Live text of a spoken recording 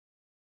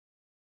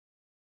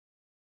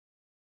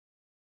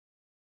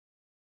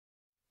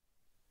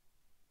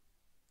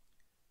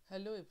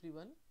Hello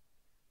everyone.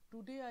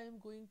 Today I am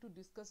going to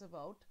discuss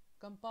about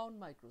compound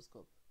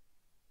microscope.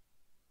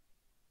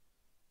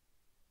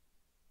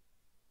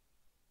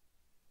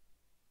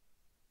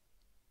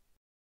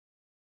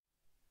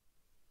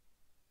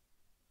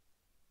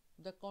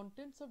 The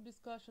contents of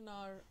discussion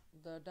are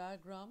the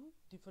diagram,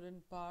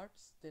 different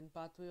parts, then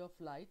pathway of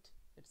light,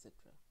 etc.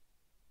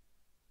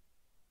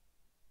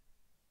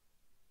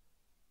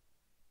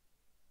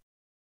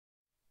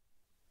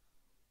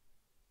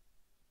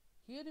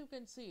 Here you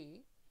can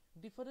see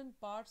different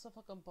parts of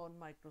a compound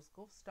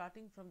microscope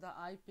starting from the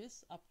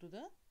eyepiece up to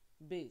the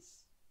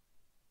base.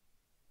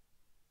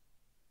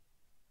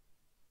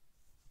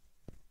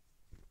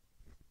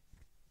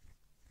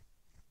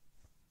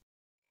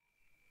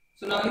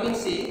 So now you can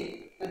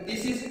see that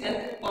this is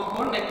a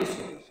compound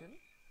microscope.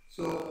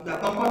 So the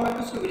compound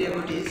microscope we have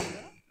got is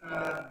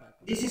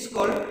this is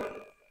called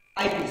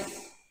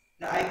eyepiece.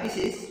 The eyepiece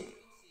is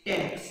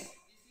 10x.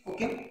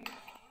 Okay.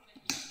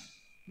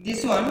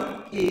 This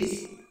one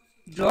is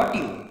draw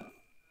tube.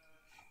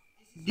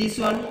 This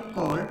one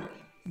called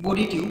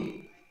body tube,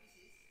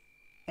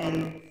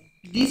 and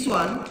this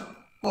one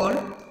called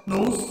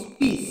nose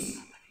piece.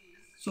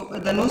 So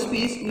the nose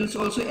piece will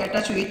also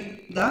attach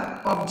with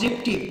the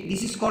objective.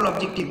 This is called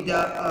objective.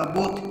 The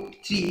both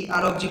three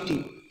are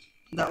objective.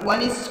 The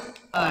one is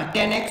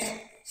 10x.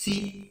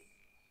 See,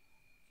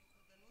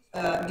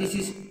 this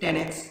is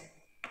 10x,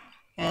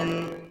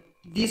 and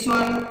this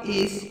one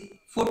is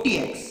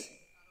 40x,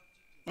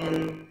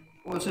 and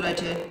also right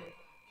here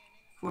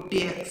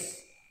 40x.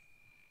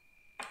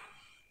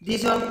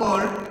 This one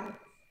called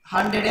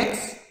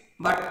 100x,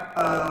 but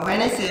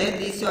when I say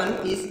this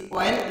one is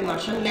oil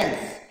immersion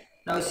lens.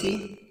 Now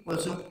see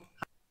also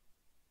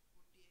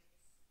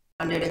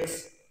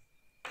 100x.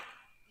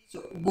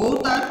 So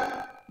both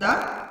are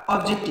the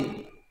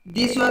objective.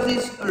 This one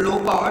is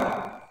low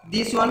power,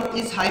 this one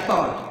is high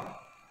power,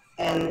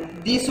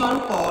 and this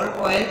one called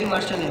oil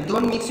immersion lens.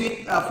 Don't mix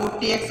with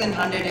 40x and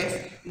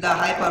 100x. The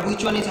high power,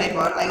 which one is high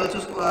power? I also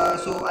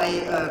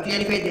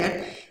clarified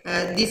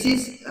that this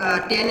is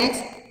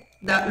 10x,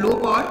 the low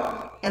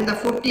power, and the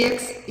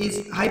 40x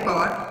is high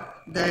power.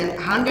 Then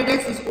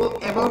 100x is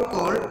about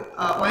called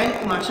oil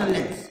immersion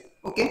lens.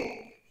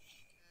 Okay.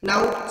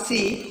 Now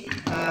see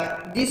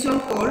this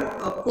one called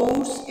a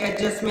pose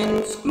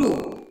adjustment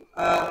screw.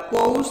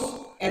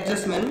 Pose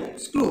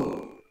adjustment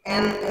screw,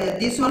 and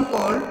this one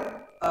called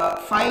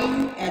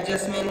fine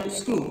adjustment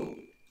screw.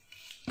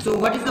 So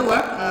what is the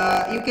work?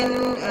 You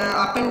can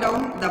up and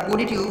down the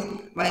body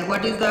tube by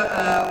what is the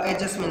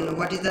adjustment,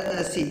 what is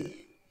the see.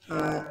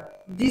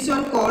 This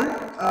one called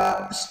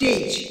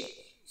stage.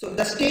 So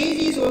the stage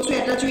is also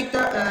attached with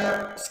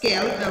the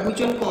scale,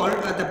 which one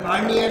called the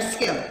vernier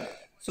scale.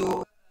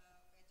 So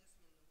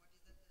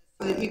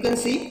you can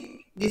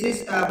see this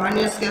is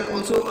vernier scale,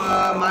 also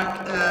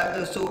mark.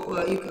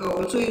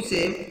 Also you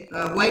say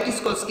why it is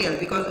called scale,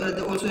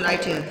 because also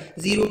right here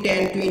 0,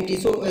 10, 20.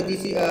 So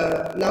this is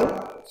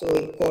now so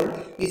called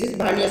this is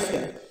vernier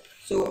scale.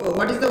 So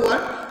what is the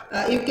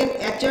work? You can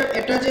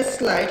attach a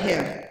slide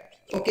here.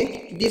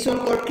 Okay, this one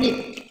called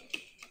clip.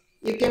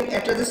 You can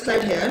attach a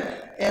slide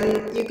here,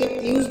 and you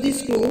can use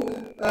this screw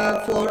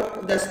for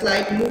the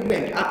slide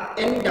movement up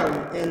and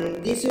down,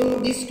 and this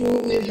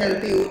screw will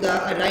help you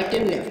the right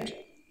and left.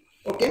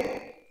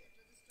 Okay,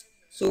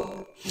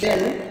 so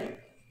then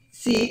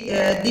see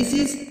this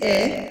is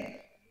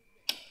a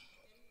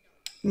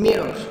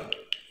mirror.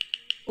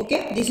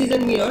 Okay, this is a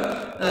mirror,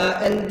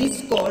 and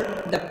this is called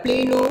the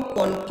plano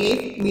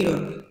concave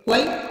mirror.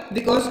 Why?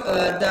 Because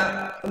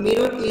the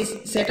mirror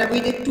is set up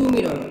with a two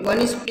mirror. One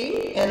is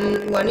plane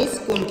and one is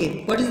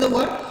concave. What is the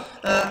word?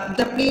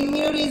 The plane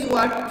mirror is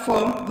what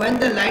form when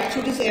the light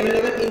source is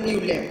available in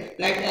your lamp.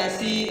 Like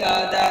see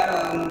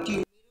the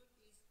tube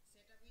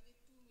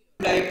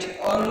light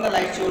on the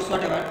light source,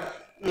 whatever.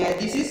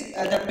 This is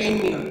the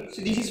plane mirror.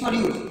 So this is for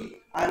use.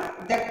 And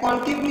the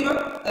concave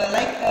mirror,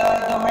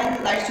 the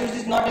when light source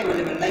is not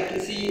available, like you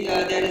see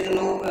there is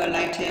no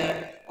light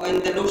here, or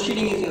the load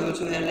shedding is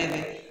also here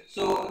level.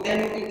 So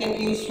then you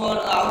can use for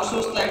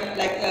outsource light,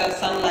 like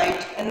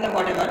sunlight and the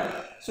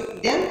whatever. So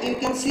then you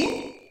can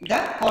see the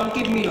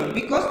concave mirror,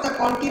 because the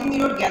concave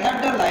mirror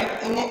gather the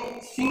light in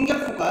a single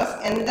focus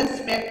and then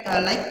spread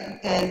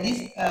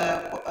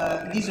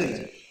this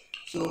way.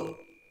 So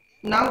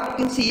now you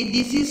can see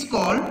this is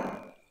called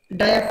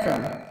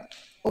diaphragm.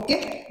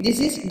 Okay, this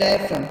is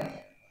diaphragm.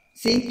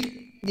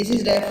 See, this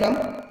is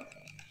diaphragm,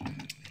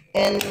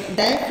 and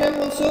diaphragm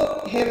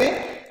also have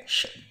a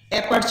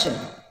aperture.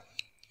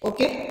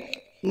 Okay,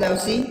 now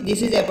see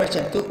this is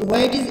aperture. So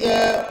why it is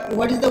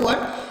what is the word?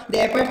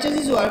 The aperture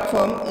is what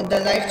from the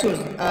light source.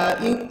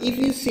 If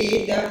you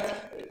say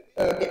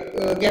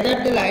the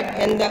gather the light,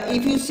 and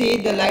if you say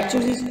the light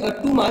source is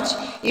too much,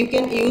 you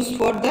can use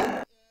for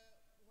the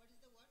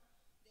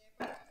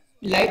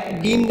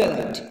light, dim the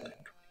light.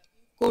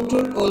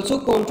 Control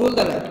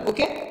the light.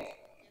 Okay,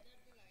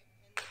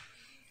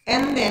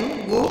 and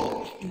then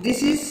go,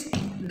 this is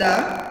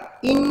the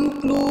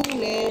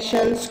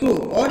inclination screw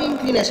or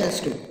inclination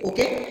screw.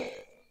 Okay,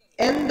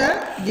 and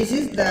this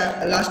is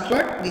the last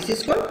part. This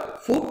is called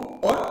foot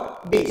or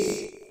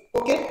base.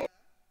 Okay.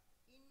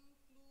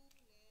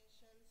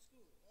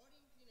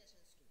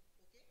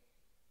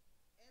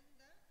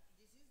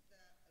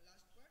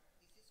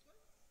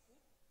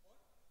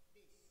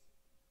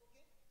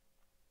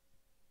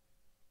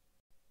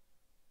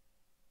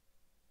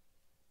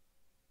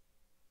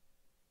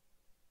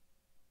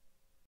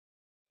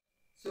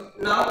 So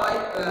now I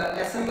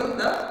assemble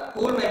the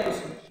whole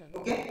microscope. We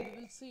Okay.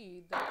 will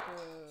see that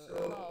So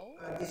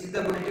how this is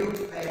the body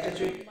tube. I attach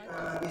compound it.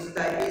 This is microscope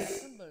the can be eyepiece,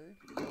 assembled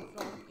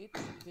from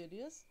its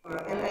various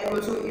and I parts.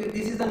 also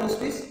this is the nose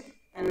piece,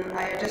 and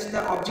I attach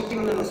the objective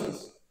in the nose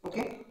piece.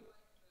 Okay.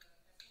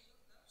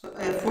 So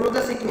follow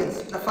the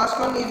sequence. The first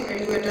one is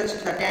you attach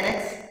the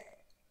 10x,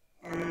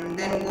 and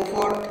then go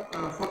for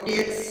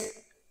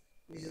 40x.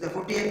 This is the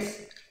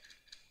 40x,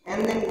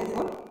 and then go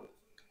for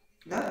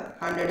the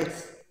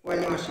 100x while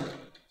immersion.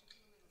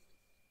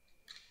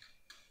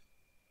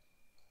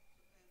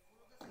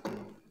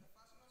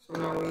 So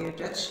now we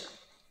attach,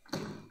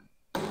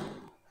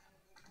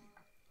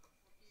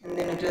 and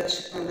then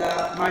attach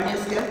the vernier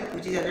scale,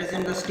 which is attached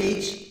on the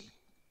stage,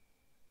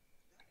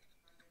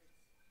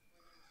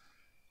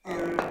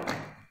 and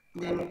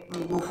then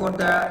go for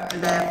the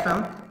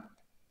diaphragm,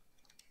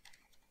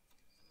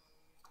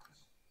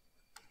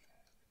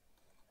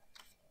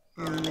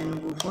 and then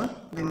go for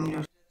the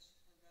mirror.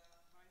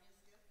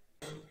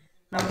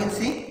 Now you can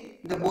see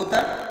the both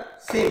are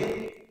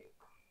same.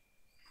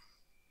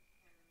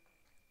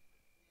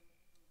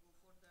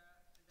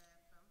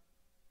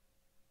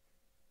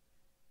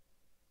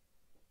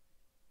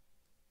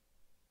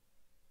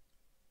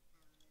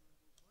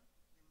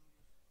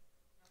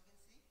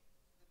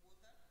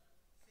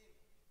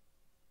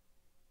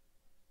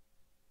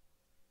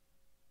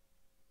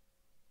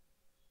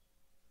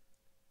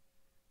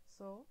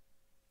 So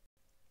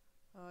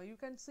you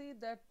can see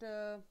that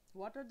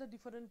what are the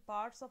different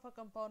parts of a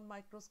compound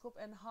microscope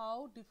and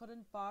how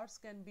different parts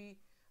can be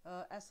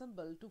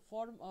assembled to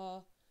form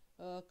a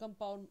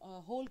compound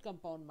whole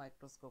compound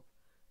microscope.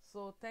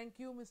 So thank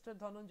you, Mr.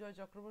 Dhananjoy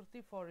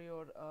Chakraborty, for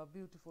your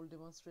beautiful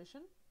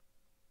demonstration.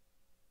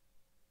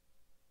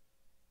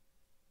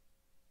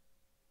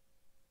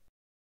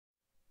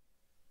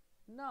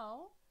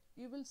 Now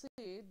you will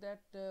see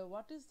that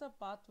what is the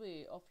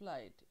pathway of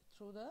light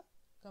through the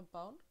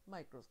compound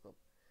microscope.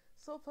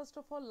 So first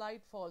of all,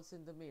 light falls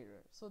in the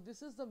mirror. So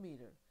this is the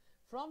mirror.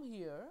 From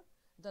here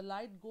the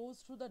light goes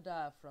through the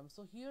diaphragm.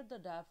 So here the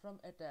diaphragm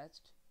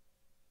attached,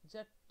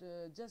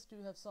 just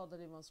you have saw the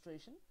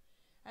demonstration,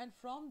 and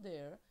from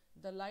there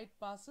the light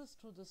passes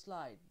through the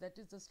slide, that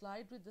is the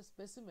slide with the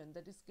specimen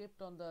that is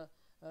kept on the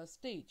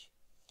stage.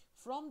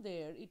 From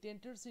there it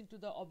enters into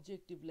the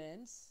objective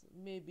lens,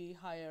 maybe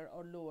higher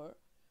or lower,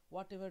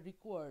 whatever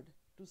required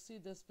to see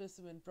the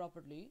specimen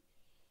properly.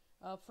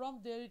 From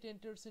there it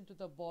enters into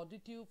the body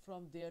tube,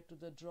 from there to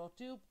the draw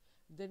tube,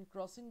 then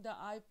crossing the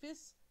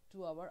eyepiece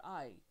to our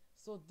eye.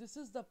 So this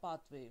is the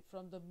pathway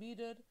from the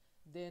mirror,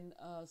 then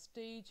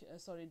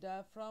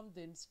diaphragm,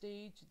 then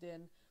stage,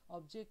 then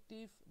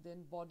objective,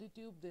 then body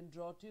tube, then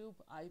draw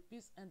tube,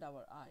 eyepiece, and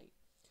our eye.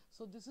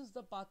 So this is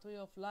the pathway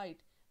of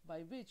light by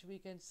which we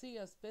can see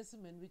a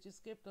specimen which is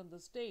kept on the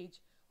stage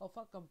of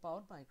a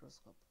compound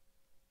microscope.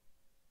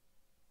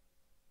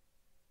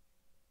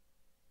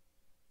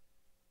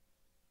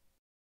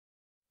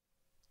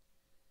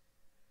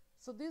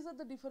 So these are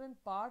the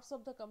different parts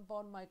of the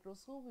compound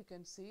microscope. We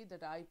can see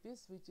that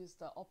eyepiece, which is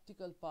the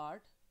optical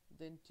part,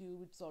 then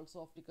tube, it's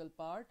also optical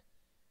part,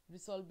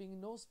 resolving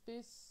nose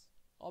piece,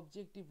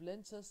 objective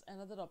lenses,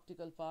 another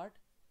optical part,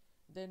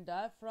 then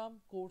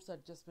diaphragm, coarse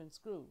adjustment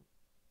screw.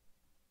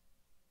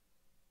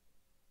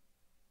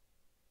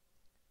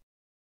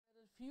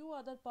 There are few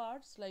other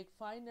parts like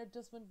fine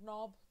adjustment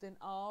knob, then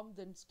arm,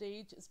 then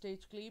stage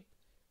clip,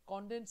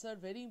 condenser,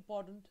 very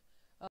important,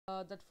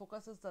 that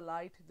focuses the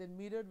light, then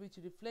mirror which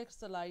reflects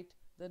the light,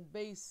 then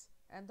base,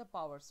 and the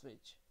power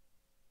switch.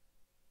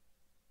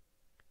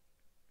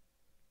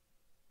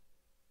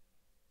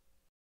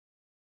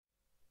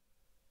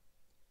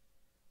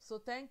 So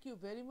thank you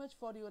very much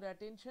for your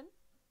attention.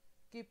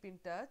 Keep in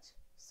touch.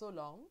 So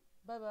long.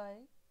 Bye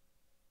bye.